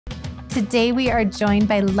Today we are joined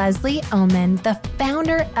by Lesley Oman, the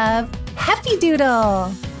founder of Hefty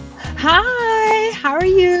Doodle. Hi, how are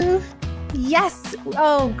you? Yes.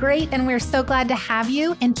 Oh, great. And we're so glad to have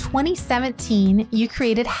you. In 2017, you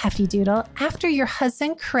created Hefty Doodle after your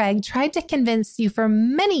husband, Craig, tried to convince you for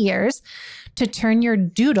many years to turn your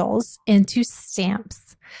doodles into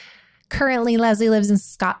stamps. Currently, Lesley lives in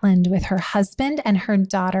Scotland with her husband and her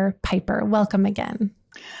daughter, Piper. Welcome again.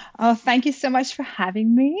 Oh, thank you so much for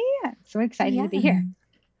having me. I'm so excited to be here.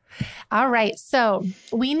 All right. So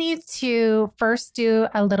we need to first do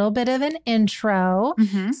a little bit of an intro.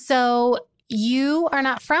 So you are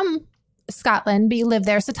not from Scotland, but you live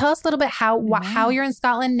there. So tell us a little bit how you're in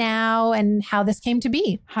Scotland now and how this came to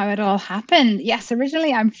be. How it all happened. Yes,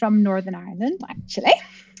 originally I'm from Northern Ireland, actually.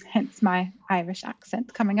 Hence my Irish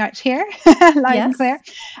accent coming out here, loud and clear.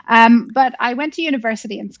 But I went to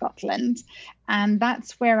university in Scotland, and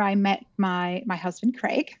that's where I met my husband,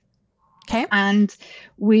 Craig. Okay. And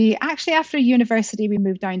we actually, after university, we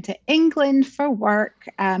moved down to England for work.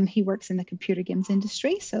 He works in the computer games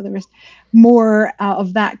industry, so there was more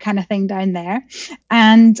of that kind of thing down there.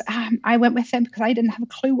 And I went with him because I didn't have a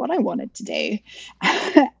clue what I wanted to do.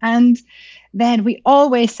 And then we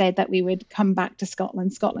always said that we would come back to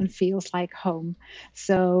Scotland. Scotland feels like home.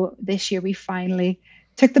 So this year we finally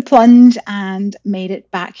took the plunge and made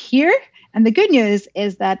it back here. And the good news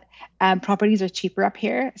is that properties are cheaper up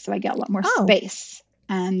here. So I get a lot more space.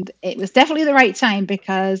 And it was definitely the right time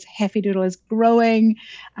because Hefty Doodle is growing.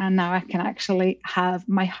 And now I can actually have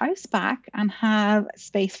my house back and have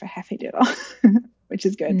space for Hefty Doodle, which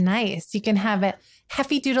is good. Nice. You can have it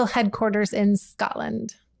Hefty Doodle headquarters in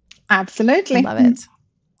Scotland. Absolutely. I love it.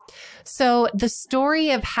 So the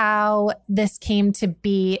story of how this came to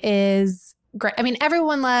be is great. I mean,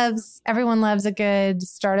 everyone loves a good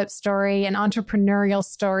startup story, an entrepreneurial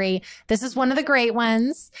story. This is one of the great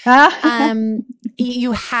ones.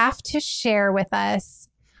 You have to share with us.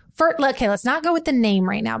 Let's not go with the name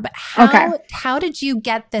right now, but how did you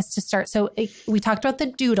get this to start? So we talked about the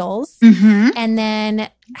doodles, and then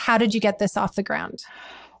how did you get this off the ground?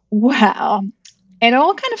 Well, it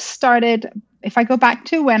all kind of started, if I go back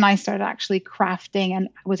to when I started actually crafting and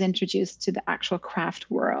was introduced to the actual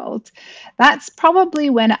craft world, that's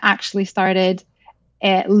probably when it actually started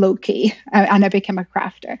low-key and I became a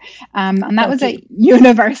crafter. And that was at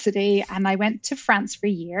university, and I went to France for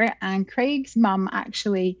a year, and Craig's mum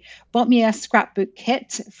actually bought me a scrapbook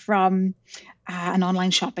kit from an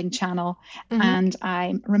online shopping channel. And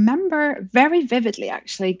I remember very vividly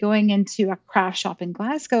actually going into a craft shop in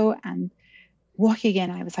Glasgow and walking in,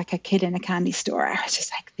 I was like a kid in a candy store. I was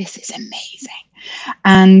just like, this is amazing.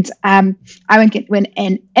 And I went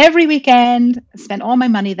in every weekend, spent all my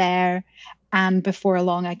money there. And before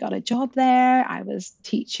long, I got a job there. I was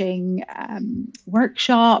teaching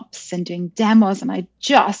workshops and doing demos, and I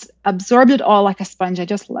just absorbed it all like a sponge. I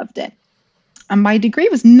just loved it. And my degree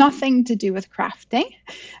was nothing to do with crafting,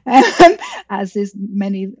 as is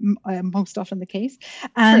most often the case.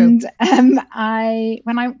 And when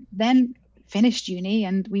I then finished uni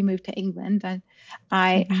and we moved to England, and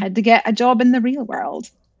I had to get a job in the real world.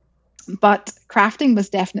 But crafting was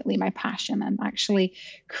definitely my passion. And actually,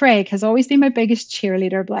 Craig has always been my biggest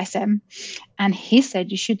cheerleader, bless him. And he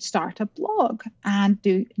said, you should start a blog and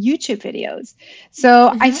do YouTube videos.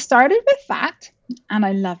 So I started with that, and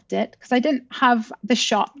I loved it because I didn't have the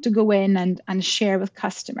shop to go in and share with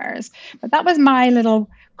customers. But that was my little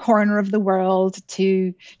corner of the world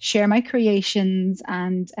to share my creations.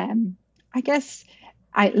 And I guess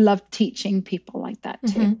I love teaching people like that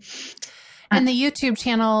too. And the YouTube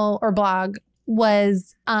channel or blog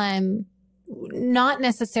was not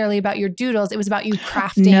necessarily about your doodles. It was about you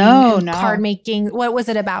crafting, card making. What was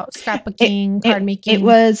it about? Scrapbooking, card making? It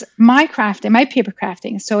was my crafting, my paper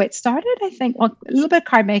crafting. So it started, I think, a little bit of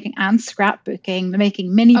card making and scrapbooking,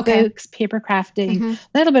 making mini books, paper crafting,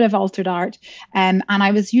 a little bit of altered art. And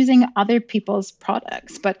I was using other people's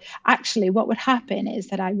products. But actually what would happen is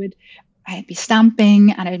that I'd be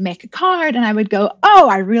stamping and I'd make a card and I would go, oh,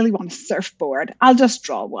 I really want a surfboard. I'll just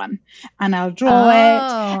draw one, and I'll draw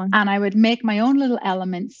it, and I would make my own little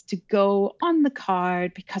elements to go on the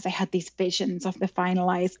card because I had these visions of the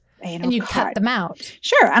finalized and you cut them out.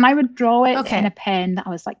 Sure. And I would draw it in a pen that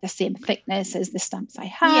was like the same thickness as the stamps I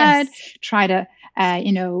had, try to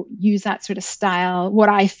use that sort of style, what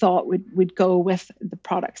I thought would go with the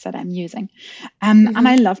products that I'm using. And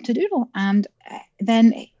I love to doodle. And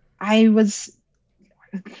then I was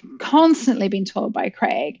constantly being told by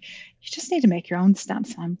Craig, you just need to make your own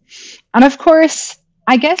stamps, Sam. And of course,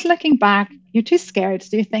 I guess looking back, you're too scared to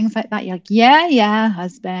do things like that. You're like, yeah,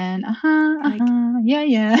 husband. Like,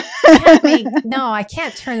 Yeah. I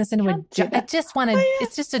can't turn this into I just want to,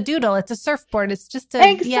 it's just a doodle. It's a surfboard. It's just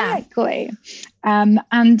Exactly.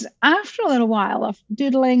 And after a little while of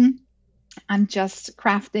doodling and just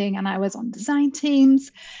crafting, and I was on design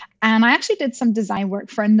teams, and I actually did some design work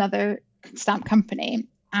for another stamp company.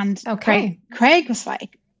 And Craig was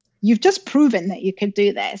like, you've just proven that you could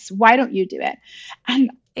do this. Why don't you do it?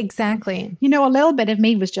 And exactly. A little bit of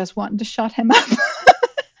me was just wanting to shut him up.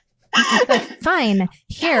 Like, fine,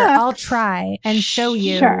 here, I'll try and show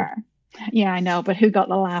you. Sure. Yeah, I know, but who got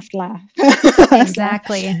the laugh?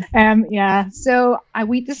 Exactly. So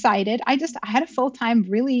we decided, I had a full-time,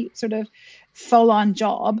 really sort of full-on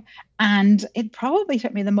job, and it probably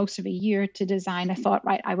took me the most of a year to design. I thought,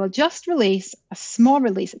 right, I will just release a small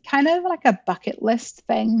release, kind of like a bucket list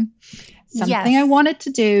thing, something I wanted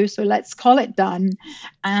to do. So let's call it done.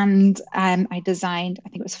 And I designed, I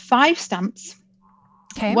think it was 5 stamps,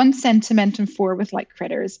 1 sentiment and 4 with like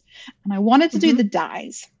critters. And I wanted to do the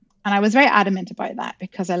dies. And I was very adamant about that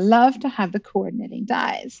because I love to have the coordinating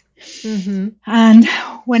dies. Mm-hmm. And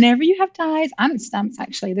whenever you have dies and stamps,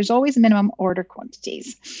 actually, there's always minimum order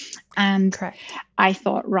quantities. And I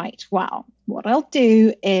thought, right, wow, what I'll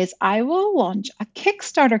do is I will launch a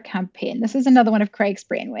Kickstarter campaign. This is another one of Craig's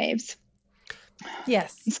brainwaves.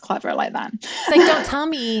 Yes. He's clever like that. It's like, don't tell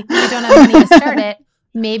me you don't have money to start it.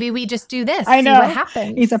 Maybe we just do this. I know. See what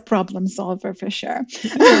happens. He's a problem solver for sure.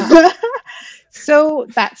 Yeah. So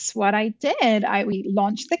that's what I did. We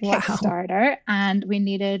launched the Kickstarter, and we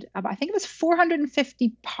needed about, I think it was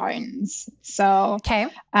 £450. So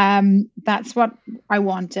that's what I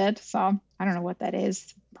wanted. So I don't know what that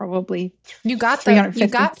is. Probably you got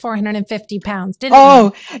 £450, didn't you?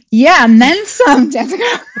 Oh, yeah, and then some,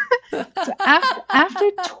 Jessica. So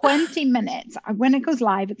after 20 minutes, when it goes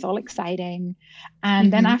live, it's all exciting.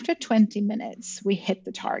 And then after 20 minutes, we hit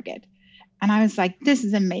the target. And I was like, this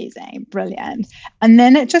is amazing, brilliant. And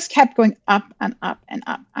then it just kept going up and up and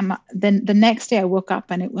up. And then the next day I woke up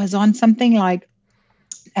and it was on something like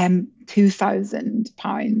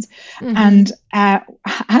 £2,000. And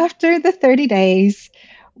after the 30 days,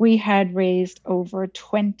 we had raised over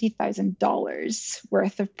 $20,000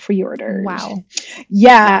 worth of pre-orders. Wow.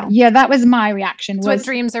 Yeah, that was my reaction. That's what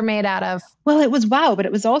dreams are made out of. Well, it was wow, but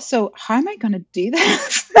it was also, how am I going to do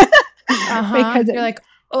this? Because you're like,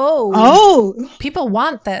 oh, people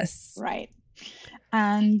want this. Right.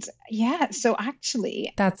 And so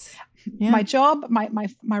actually that's my job,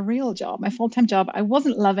 my real job, my full-time job, I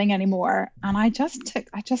wasn't loving anymore. And I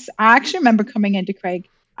actually remember coming into Craig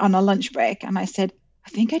on a lunch break and I said, I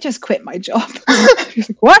think I just quit my job. He's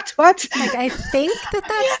like, what? Like, I think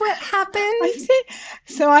that's what happened.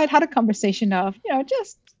 So I'd had a conversation of,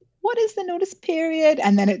 just what is the notice period?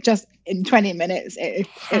 And then it just, in 20 minutes, it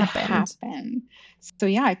happened. So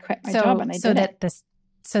yeah, I quit my job and I did it.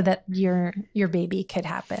 So that your baby could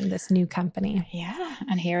happen, this new company. Yeah.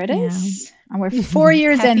 And here it is. And we're 4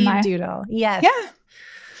 years in now. Doodle. Yes. Yeah.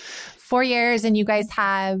 4 years, and you guys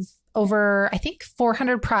have over, I think,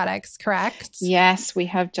 400 products, correct? Yes, we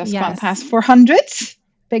have just gone past 400.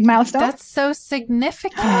 Big milestone. That's so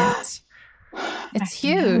significant. It's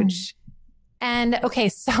huge. And okay,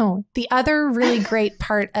 so the other really great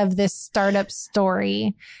part of this startup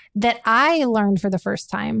story that I learned for the first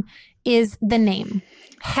time is the name,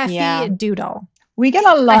 Heffy Doodle. We get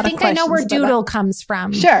a lot of questions. I think I know where doodle comes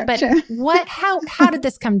from. Sure. But how did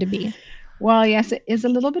this come to be? Well, yes, it is a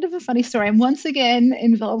little bit of a funny story. And once again,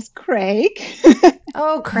 involves Craig.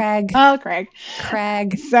 Oh, Craig.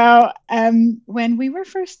 Craig. So when we were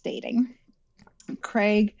first dating,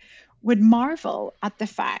 Craig would marvel at the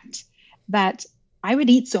fact that I would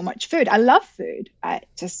eat so much food. I love food.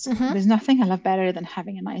 There's nothing I love better than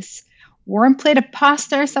having a nice warm plate of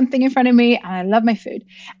pasta or something in front of me. And I love my food.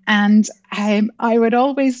 And I would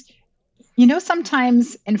always,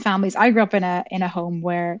 sometimes in families, I grew up in a home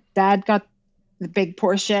where dad got the big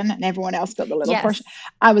portion and everyone else got the little portion.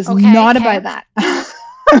 I was not about that.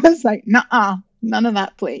 I was like, nuh-uh, none of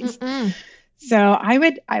that, please. Mm-mm. So I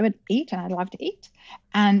would eat, and I love to eat.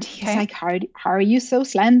 And he's like, how are you so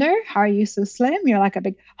slender? How are you so slim? You're like a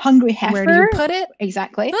big hungry heifer. Where do you put it?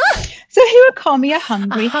 Exactly. So he would call me a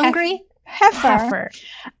hungry heifer.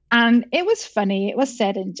 And it was funny. It was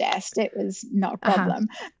said in jest. It was not a problem.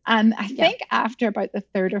 And I think after about the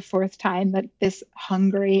 3rd or 4th time that this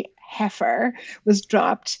hungry heifer was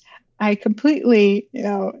dropped, I completely,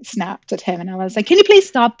 snapped at him. And I was like, can you please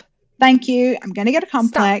stop? Thank you. I'm going to get a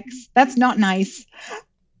complex. Stop. That's not nice.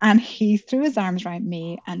 And he threw his arms around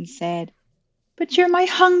me and said, but you're my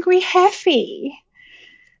hungry heffy.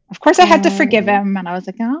 Of course, I had to forgive him, and I was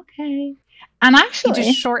like, oh, okay. And actually, he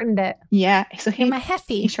just shortened it. Yeah. So I'm a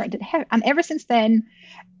Heffy. He shortened it. And ever since then,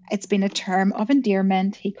 it's been a term of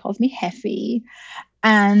endearment. He calls me Heffy.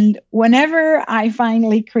 And whenever I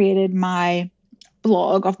finally created my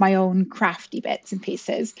blog of my own crafty bits and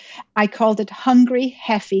pieces, I called it Hungry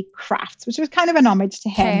Heffy Crafts, which was kind of an homage to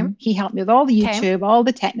him. Okay. He helped me with all the YouTube, all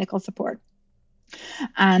the technical support.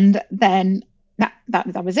 And then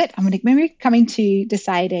that was it. I'm maybe coming to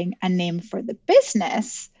deciding a name for the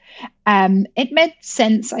business. It made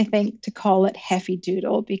sense, I think, to call it Heffy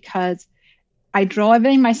Doodle because I draw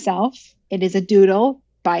everything myself. It is a doodle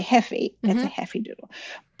by Heffy. Mm-hmm. It's a Heffy Doodle.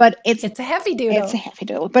 But it's a Heffy Doodle. It's a Heffy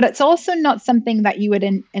Doodle. But it's also not something that you would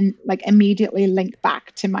like immediately link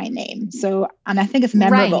back to my name. So, and I think it's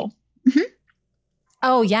memorable. Right. Mm-hmm.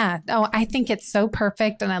 Oh, yeah. Oh, I think it's so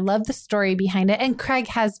perfect. And I love the story behind it. And Craig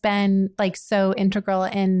has been like so integral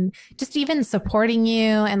in just even supporting you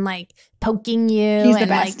and like poking you. He's the and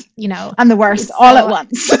best. Like, you know, I'm the worst all at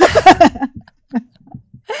once.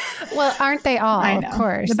 Well, aren't they all? I know. Of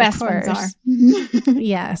course. The best ones are.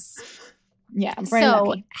 Yes. Yeah. I'm very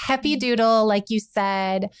lucky. Heffy Doodle, like you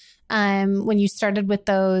said, when you started with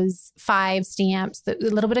those 5 stamps, a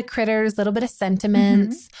little bit of critters, a little bit of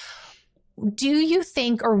sentiments. Mm-hmm. Do you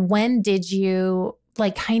think, or when did you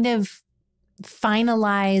like kind of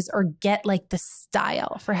finalize or get like the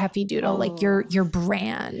style for Heffy Doodle, like your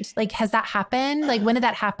brand? Like, has that happened? Like, when did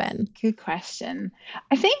that happen? Good question.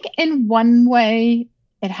 I think in one way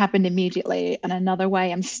it happened immediately, and another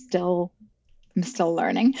way I'm still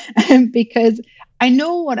learning because I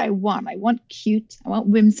know what I want. I want cute. I want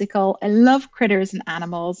whimsical. I love critters and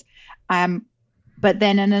animals. But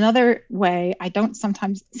then in another way, I don't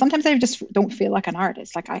sometimes I just don't feel like an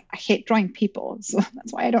artist. Like I hate drawing people. So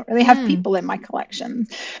that's why I don't really have people in my collection.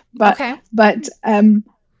 But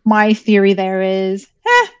my theory there is,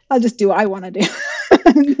 I'll just do what I want to do.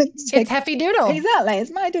 It's Heffy Doodle. Exactly.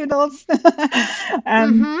 It's my doodles.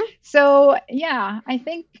 So yeah, I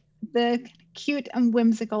think the cute and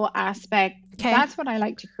whimsical aspect, that's what I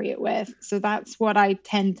like to create with. So that's what I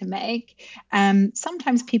tend to make.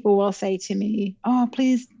 Sometimes people will say to me, oh,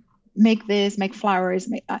 please make this, make flowers,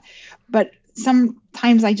 make that. But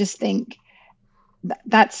sometimes I just think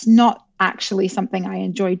that's not actually something I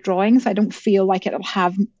enjoy drawing. So I don't feel like it'll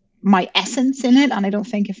have my essence in it. And I don't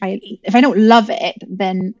think if I don't love it,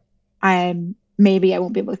 then maybe I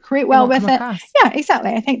won't be able to create well with it. Yeah,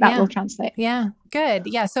 exactly. I think that will translate. Yeah, good.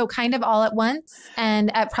 Yeah, so kind of all at once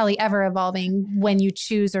and probably ever evolving when you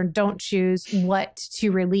choose or don't choose what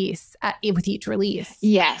to release with each release.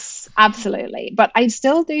 Yes, absolutely. But I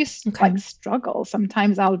still do like struggle.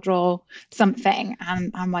 Sometimes I'll draw something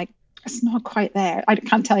and I'm like, it's not quite there. I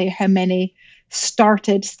can't tell you how many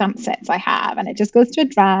started stamp sets I have, and it just goes to a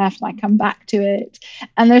draft and I come back to it,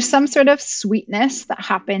 and there's some sort of sweetness that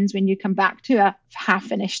happens when you come back to a half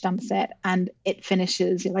finished stamp set and it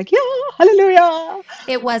finishes. You're like, yeah, hallelujah.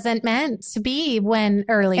 It wasn't meant to be when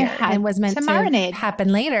earlier. It was meant to marinate. Happen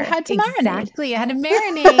later. It had to marinate. Exactly. It had to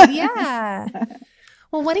marinate. Yeah.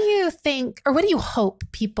 Well, what do you think, or what do you hope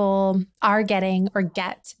people are getting or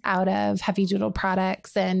get out of Heffy Doodle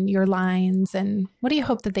products and your lines? And what do you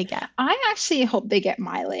hope that they get? I actually hope they get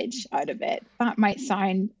mileage out of it. That might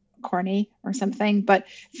sound corny or something, but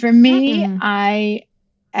for me, I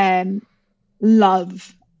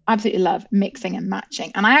absolutely love mixing and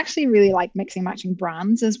matching. And I actually really like mixing and matching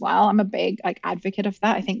brands as well. I'm a big advocate of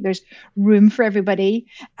that. I think there's room for everybody.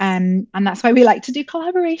 And that's why we like to do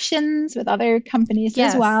collaborations with other companies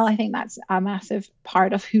as well. I think that's a massive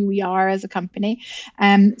part of who we are as a company.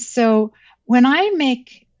 So when I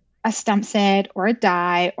make a stamp set or a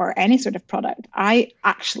die or any sort of product, I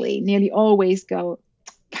actually nearly always go,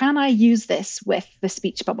 can I use this with the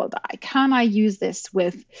speech bubble die? Can I use this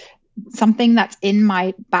with something that's in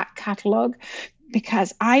my back catalog?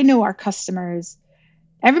 Because I know our customers,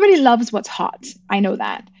 everybody loves what's hot. I know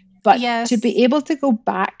that. But to be able to go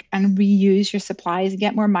back and reuse your supplies and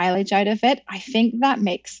get more mileage out of it, I think that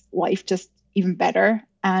makes life just even better,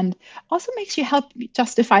 and also makes you help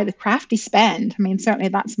justify the crafty spend. I mean, certainly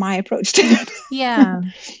that's my approach to it. Yeah,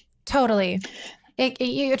 totally.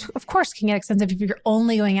 It of course can get expensive if you're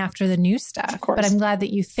only going after the new stuff, but I'm glad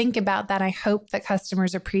that you think about that. I hope that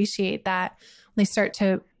customers appreciate that when they start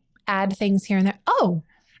to add things here and there. Oh,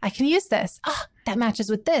 I can use this. Oh, that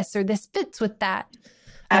matches with this, or this fits with that.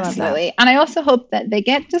 Absolutely. And I also hope that they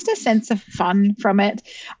get just a sense of fun from it.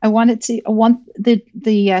 I want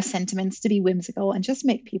the sentiments to be whimsical and just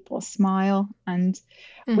make people smile. And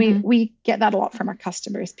we get that a lot from our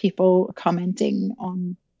customers, people commenting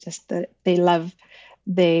on just that they love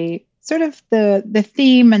the sort of the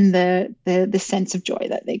theme and the sense of joy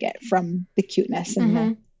that they get from the cuteness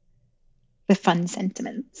and the fun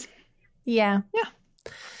sentiments. Yeah. Yeah.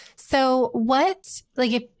 So what,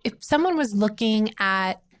 like if someone was looking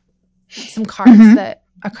at some cards that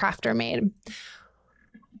a crafter made,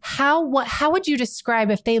 how would you describe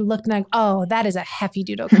if they looked like, oh, that is a Hefty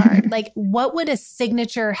Doodle card? Like, what would a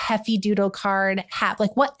signature Hefty Doodle card have?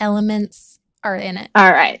 Like, what elements are in it?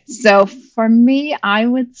 All right. So for me, I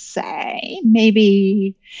would say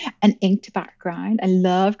maybe an inked background. I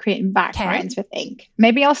love creating backgrounds with ink.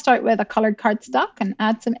 Maybe I'll start with a colored cardstock and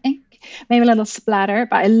add some ink, maybe a little splatter,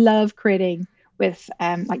 but I love creating with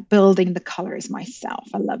like building the colors myself.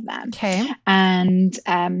 I love that. Okay. And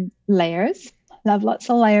layers. Love lots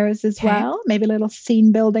of layers as well. Maybe a little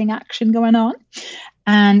scene building action going on.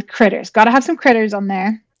 And critters. Got to have some critters on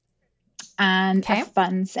there. And a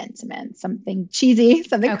fun sentiment, something cheesy,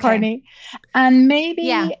 something corny, and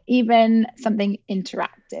maybe even something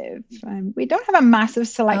interactive. We don't have a massive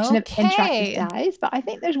selection of interactive dies, but I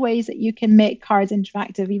think there's ways that you can make cards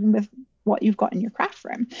interactive even with what you've got in your craft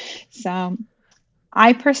room. So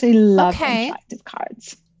I personally love interactive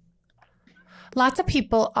cards. Lots of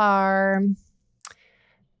people are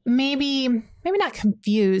maybe not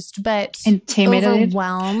confused, but intimidated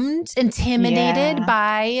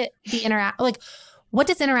by the like, what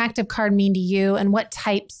does interactive card mean to you, and what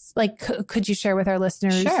types, like, could you share with our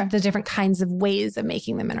listeners the different kinds of ways of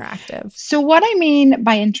making them interactive? So what I mean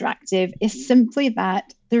by interactive is simply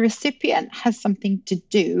that the recipient has something to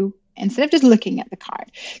do instead of just looking at the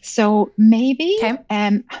card. So maybe,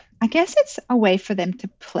 I guess it's a way for them to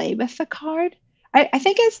play with the card. I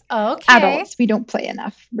think as adults, we don't play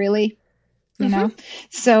enough, really, you know?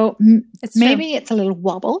 So maybe it's a little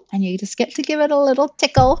wobble and you just get to give it a little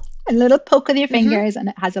tickle, a little poke with your fingers, and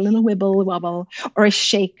it has a little wibble wobble, or a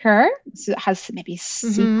shaker. So it has maybe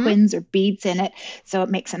sequins or beads in it. So it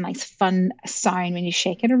makes a nice fun sound when you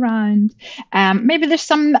shake it around. Maybe there's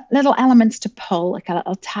some little elements to pull, like a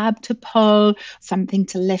little tab to pull, something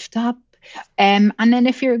to lift up. And then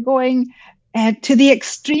if you're going to the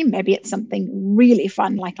extreme, maybe it's something really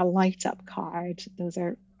fun, like a light up card. Those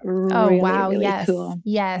are really cool.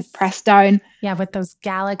 Yes. Press down. Yeah, with those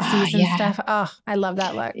galaxies and stuff. Oh, I love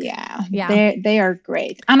that look. Yeah. They are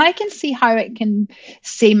great. And I can see how it can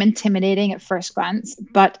seem intimidating at first glance,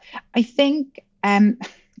 but I think I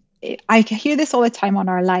hear this all the time on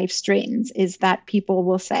our live streams, is that people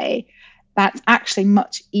will say, that's actually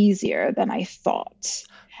much easier than I thought.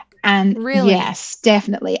 And really? Yes,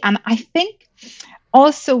 definitely. And I think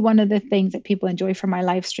also one of the things that people enjoy from my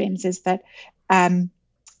live streams is that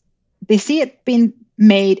they see it being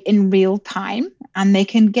made in real time, and they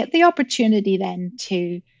can get the opportunity then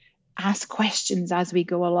to ask questions as we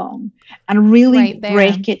go along and really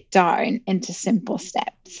break it down into simple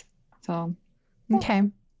steps. So, okay.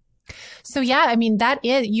 So yeah, I mean,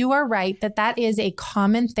 you are right that is a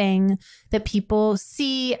common thing that people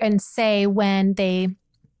see and say when they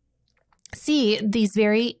see these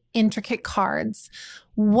very intricate cards.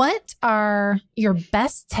 What are your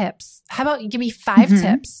best tips? How about you give me 5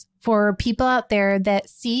 tips for people out there that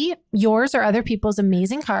see yours or other people's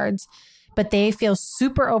amazing cards, but they feel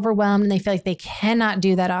super overwhelmed and they feel like they cannot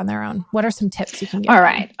do that on their own? What are some tips you can give? All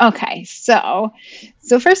right. Okay. So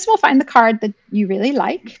first of all, find the card that you really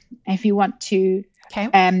like. If you want to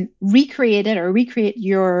recreate it or recreate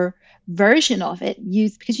your version of it,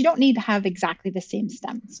 because you don't need to have exactly the same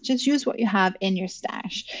stamps. Just use what you have in your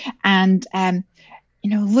stash, and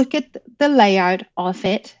look at the layout of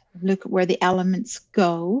it, look at where the elements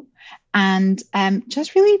go, and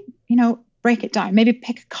just really break it down. Maybe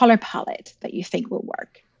pick a color palette that you think will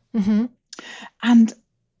work. And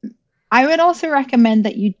I would also recommend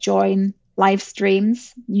that you join live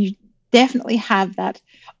streams. You definitely have that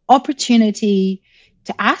opportunity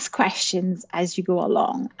to ask questions as you go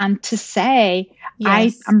along and to say,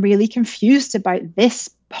 I'm really confused about this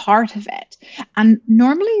part of it. And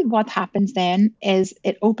normally what happens then is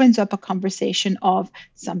it opens up a conversation of,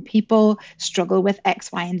 some people struggle with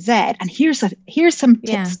X, Y, and Z, and here's some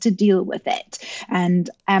tips to deal with it. And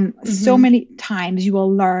so many times you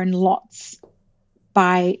will learn lots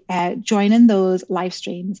by joining those live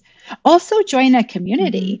streams. Also join a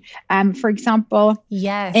community. For example,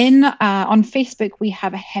 on Facebook, we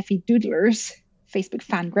have a Hefty Doodlers Facebook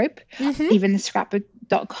fan group, even the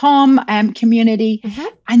Scrapbook.com community,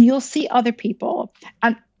 and you'll see other people.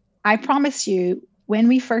 And I promise you, when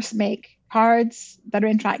we first make cards that are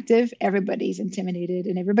interactive, everybody's intimidated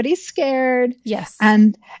and everybody's scared. Yes.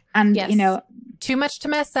 And too much to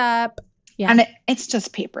mess up. Yeah. And it's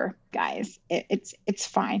just paper, guys. It's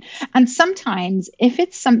fine. And sometimes if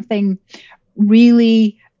it's something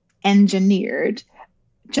really engineered,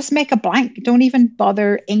 just make a blank. Don't even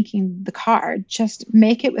bother inking the card. Just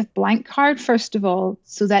make it with blank card, first of all,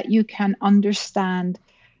 so that you can understand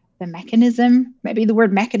the mechanism. Maybe the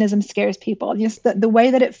word mechanism scares people. Just the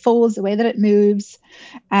way that it folds, the way that it moves.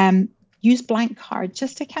 Use blank card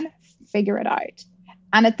just to kind of figure it out.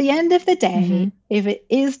 And at the end of the day, if it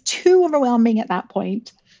is too overwhelming at that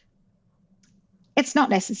point, it's not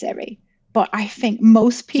necessary. But I think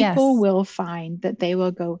most people will find that they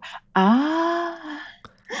will go,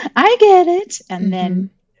 I get it. And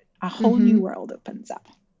then a whole new world opens up.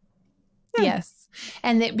 Yes.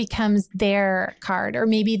 And it becomes their card. Or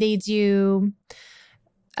maybe they do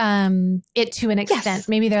it to an extent. Yes.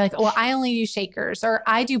 Maybe they're like, well, I only use shakers, or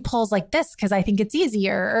I do pulls like this because I think it's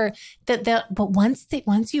easier. Or but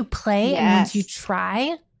once you play and once you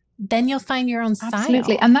try, then you'll find your own style.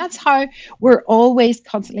 Absolutely. And that's how we're always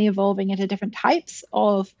constantly evolving into different types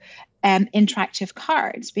of interactive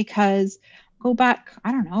cards, because go back,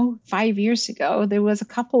 I don't know, 5 years ago, there was a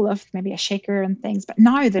couple of maybe a shaker and things, but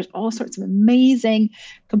now there's all sorts of amazing,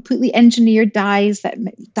 completely engineered dies that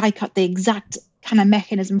die cut the exact kind of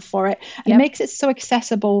mechanism for it, and makes it so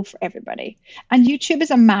accessible for everybody. And YouTube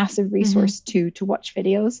is a massive resource to watch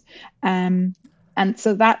videos. And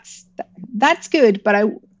so that's good. But I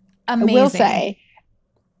will say,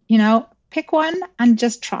 pick one and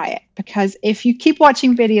just try it, because if you keep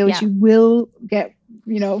watching videos, you will get,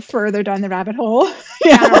 further down the rabbit hole.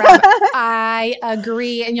 I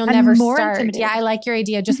agree. And you'll never start. Yeah, I like your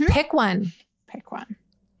idea. Just pick one. Pick one.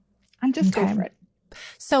 And just go for it.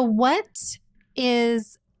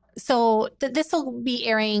 So this will be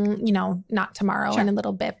airing, not tomorrow, in a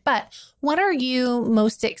little bit, but what are you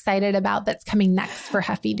most excited about that's coming next for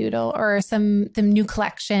Huffy Doodle, or some new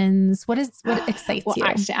collections? What excites you?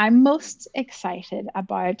 Actually, I'm most excited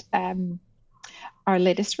about our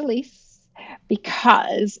latest release,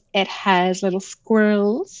 because it has little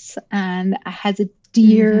squirrels and it has a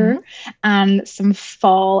deer and some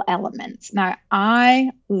fall elements. Now, I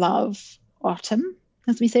love autumn,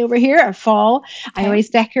 as we say over here, or fall. I always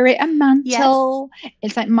decorate a mantle. Yes.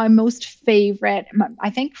 It's like my most favorite. I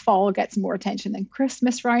think fall gets more attention than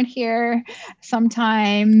Christmas around here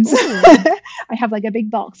sometimes. I have like a big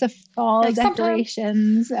box of fall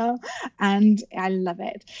decorations, and I love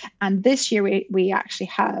it. And this year we actually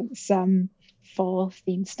have some fall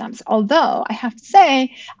themed stamps, although I have to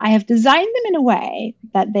say I have designed them in a way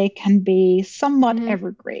that they can be somewhat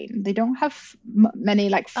evergreen. They don't have many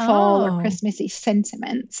like fall or Christmassy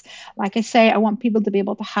sentiments. Like I say, I want people to be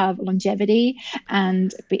able to have longevity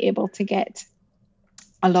and be able to get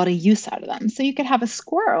a lot of use out of them. So you could have a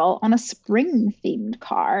squirrel on a spring themed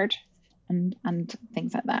card and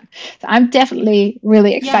things like that. So I'm definitely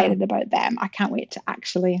really excited about them. I can't wait to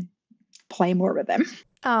actually play more with them.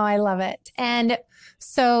 Oh, I love it. And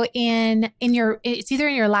so it's either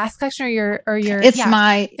in your last collection or your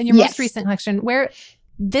most recent collection, where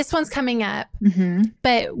this one's coming up,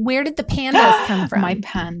 but where did the pandas come from? My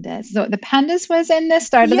pandas. So the pandas was in the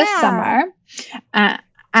start of the summer.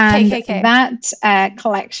 And that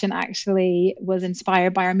collection actually was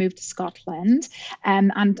inspired by our move to Scotland.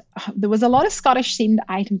 And there was a lot of Scottish themed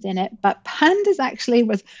items in it, but pandas actually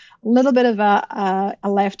was a little bit of a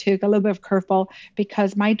left hook, a little bit of curveball,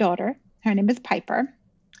 because my daughter, her name is Piper,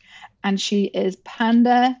 and she is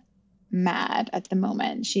panda mad at the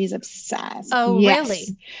moment. She's obsessed. Oh,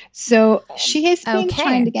 really? So she has been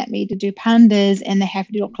trying to get me to do pandas in the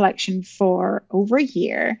Huffy Doodle collection for over a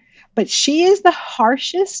year. But she is the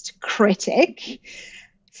harshest critic.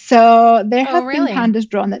 So there have been pandas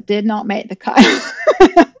drawn that did not make the cut.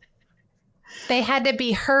 They had to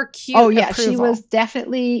be her cute approval. She was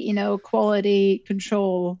definitely, quality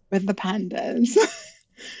control with the pandas.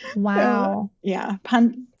 Wow.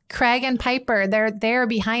 Craig and Piper, they're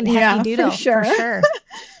behind Huffy Doodle, for sure.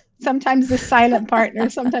 Sometimes the silent partner,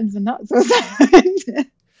 sometimes the not so silent.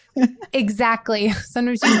 Exactly.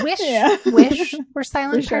 Sometimes you wish we're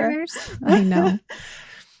silent partners. I know.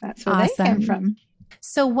 That's where they came from.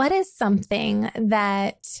 So what is something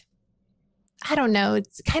that, I don't know, it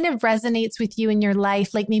kind of resonates with you in your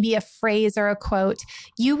life, like maybe a phrase or a quote?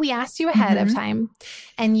 We asked you ahead of time,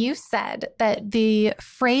 and you said that the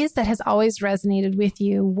phrase that has always resonated with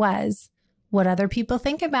you was, "What other people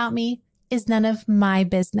think about me is none of my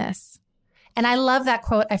business." And I love that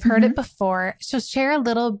quote. I've heard it before. So share a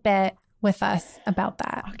little bit with us about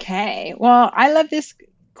that. Okay. Well, I love this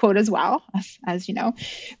quote as well, as you know,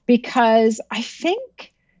 because I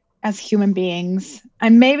think as human beings,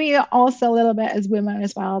 and maybe also a little bit as women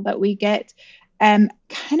as well, that we get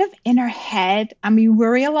kind of in our head and we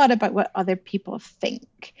worry a lot about what other people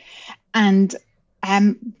think. And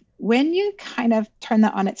when you kind of turn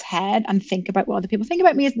that on its head and think about what other people think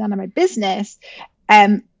about me is none of my business,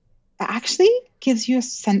 it actually gives you a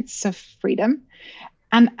sense of freedom.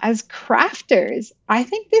 And as crafters, I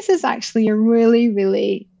think this is actually a really,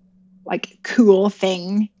 really like cool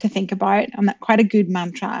thing to think about, and quite a good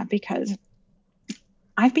mantra, because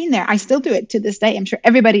I've been there. I still do it to this day. I'm sure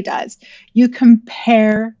everybody does. You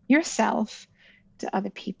compare yourself to other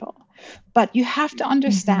people, but you have to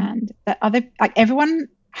understand that everyone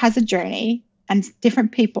has a journey, and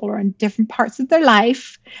different people are in different parts of their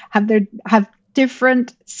life, have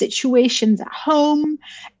different situations at home.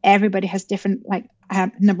 Everybody has different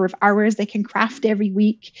number of hours they can craft every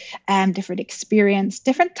week, and different experience,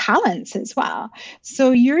 different talents as well.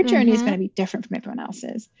 So your journey is going to be different from everyone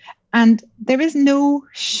else's. And there is no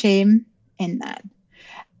shame in that.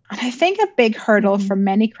 And I think a big hurdle for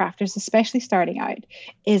many crafters, especially starting out,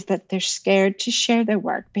 is that they're scared to share their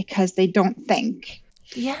work because they don't think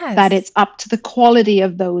that it's up to the quality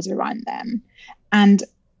of those around them. And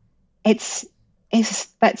I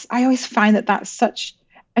always find that that's such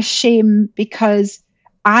a shame, because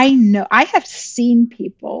I know I have seen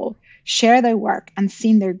people share their work and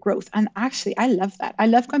seen their growth. And actually, I love that. I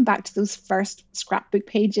love going back to those first scrapbook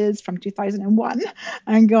pages from 2001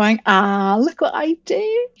 and going, look what I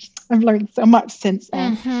did. I've learned so much since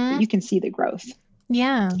then, but you can see the growth.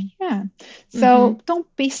 Yeah. So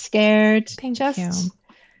don't be scared. Just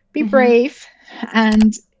be brave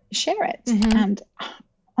and share it. And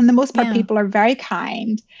on the most part, people are very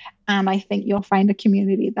kind. And I think you'll find a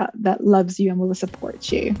community that loves you and will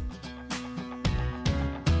support you.